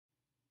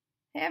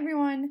Hey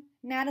everyone,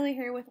 Natalie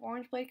here with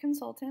Orange Blade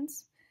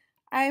Consultants.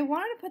 I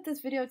wanted to put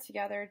this video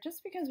together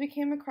just because we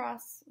came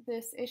across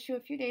this issue a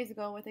few days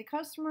ago with a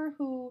customer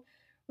who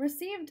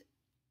received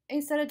a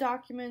set of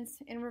documents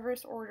in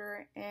reverse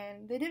order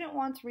and they didn't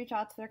want to reach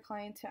out to their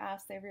client to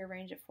ask they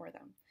rearrange it for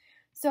them.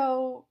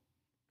 So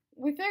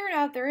we figured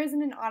out there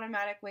isn't an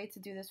automatic way to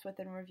do this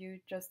within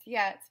Revu just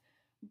yet,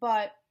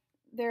 but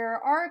there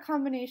are a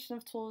combination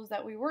of tools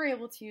that we were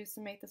able to use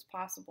to make this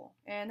possible.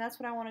 And that's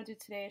what I want to do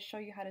today, is show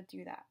you how to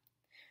do that.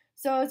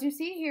 So as you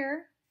see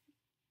here,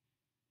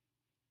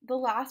 the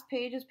last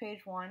page is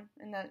page 1,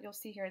 and that you'll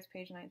see here is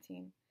page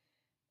 19.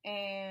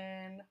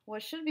 And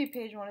what should be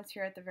page 1 is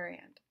here at the very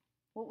end.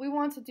 What we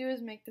want to do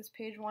is make this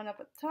page 1 up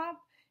at the top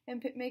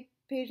and make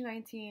page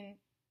 19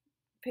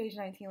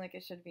 like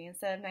it should be.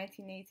 Instead of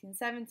 19, 18,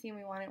 17,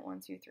 we want it 1,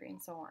 2, 3,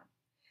 and so on.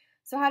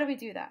 So how do we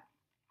do that?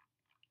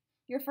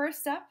 Your first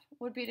step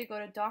would be to go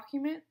to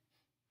Document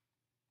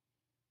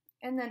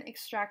and then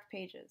Extract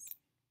Pages.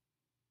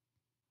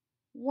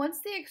 Once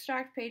the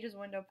Extract Pages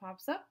window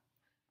pops up,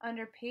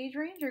 under Page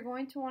Range, you're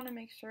going to want to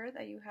make sure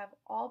that you have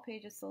all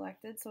pages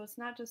selected, so it's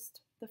not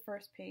just the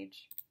first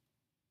page.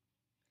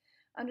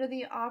 Under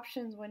the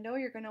Options window,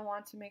 you're going to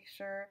want to make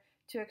sure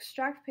to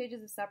extract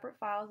pages as separate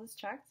files is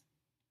checked.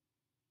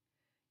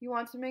 You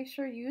want to make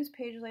sure Use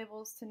Page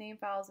Labels to Name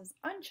Files is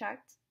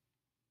unchecked.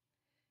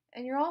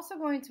 And you're also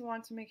going to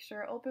want to make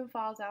sure Open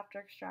Files After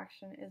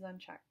Extraction is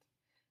unchecked,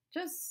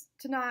 just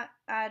to not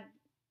add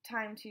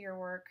time to your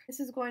work. This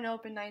is going to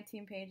open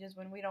 19 pages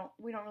when we don't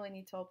really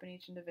need to open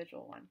each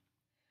individual one.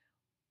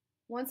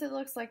 Once it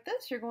looks like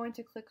this, you're going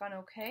to click on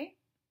OK.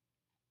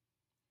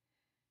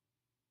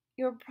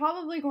 You're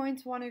probably going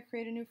to want to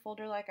create a new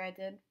folder like I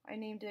did. I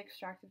named it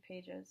Extracted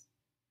Pages.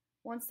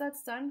 Once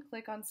that's done,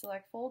 click on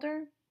Select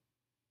Folder.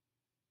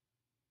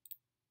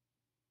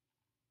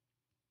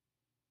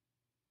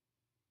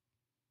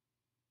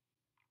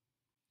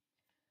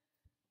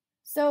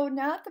 So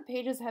now that the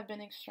pages have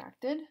been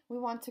extracted, we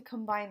want to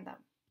combine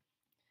them.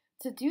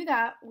 To do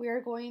that, we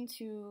are going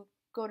to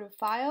go to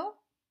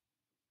File,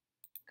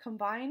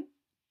 Combine,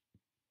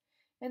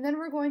 and then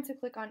we're going to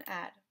click on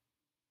Add.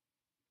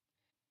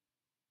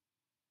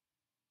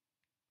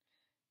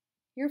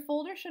 Your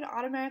folder should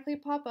automatically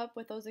pop up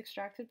with those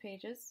extracted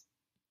pages.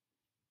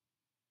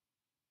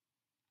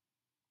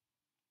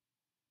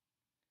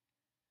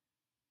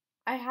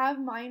 I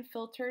have mine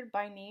filtered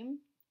by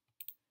name,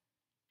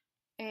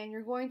 and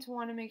you're going to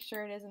want to make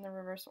sure it is in the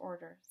reverse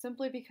order,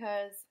 simply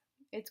because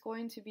it's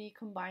going to be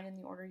combined in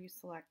the order you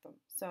select them.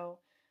 So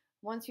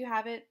once you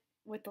have it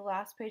with the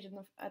last page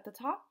at the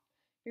top,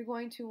 you're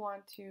going to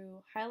want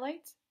to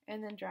highlight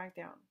and then drag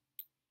down.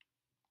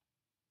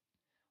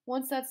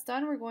 Once that's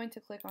done, we're going to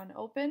click on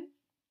Open,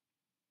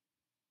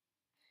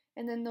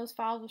 and then those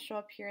files will show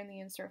up here in the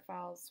Insert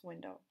Files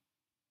window.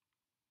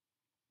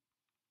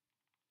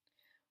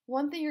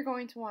 One thing you're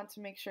going to want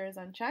to make sure is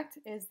unchecked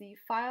is the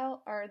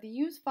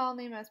Use File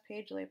Name as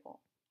Page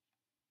Label.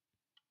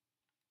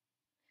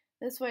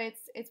 This way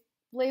it's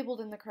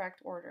labeled in the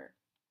correct order.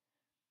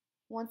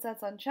 Once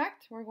that's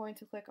unchecked, we're going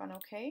to click on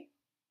OK.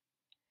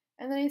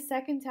 And then a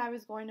second tab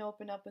is going to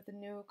open up with the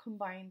new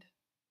combined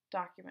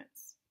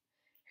documents.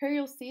 Here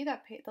you'll see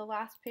that the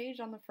last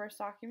page on the first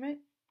document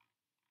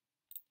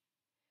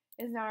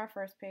is now our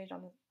first page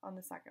on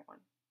the second one.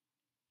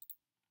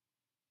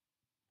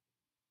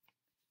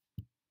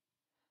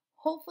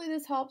 Hopefully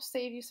this helps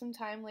save you some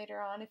time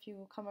later on if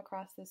you come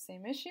across this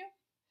same issue.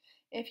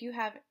 If you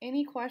have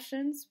any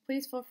questions,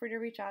 please feel free to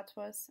reach out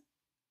to us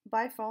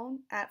by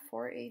phone at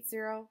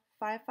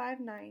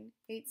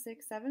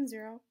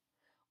 480-559-8670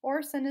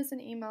 or send us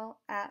an email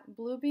at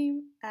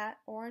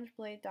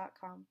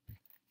bluebeam@orangeblade.com.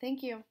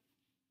 Thank you.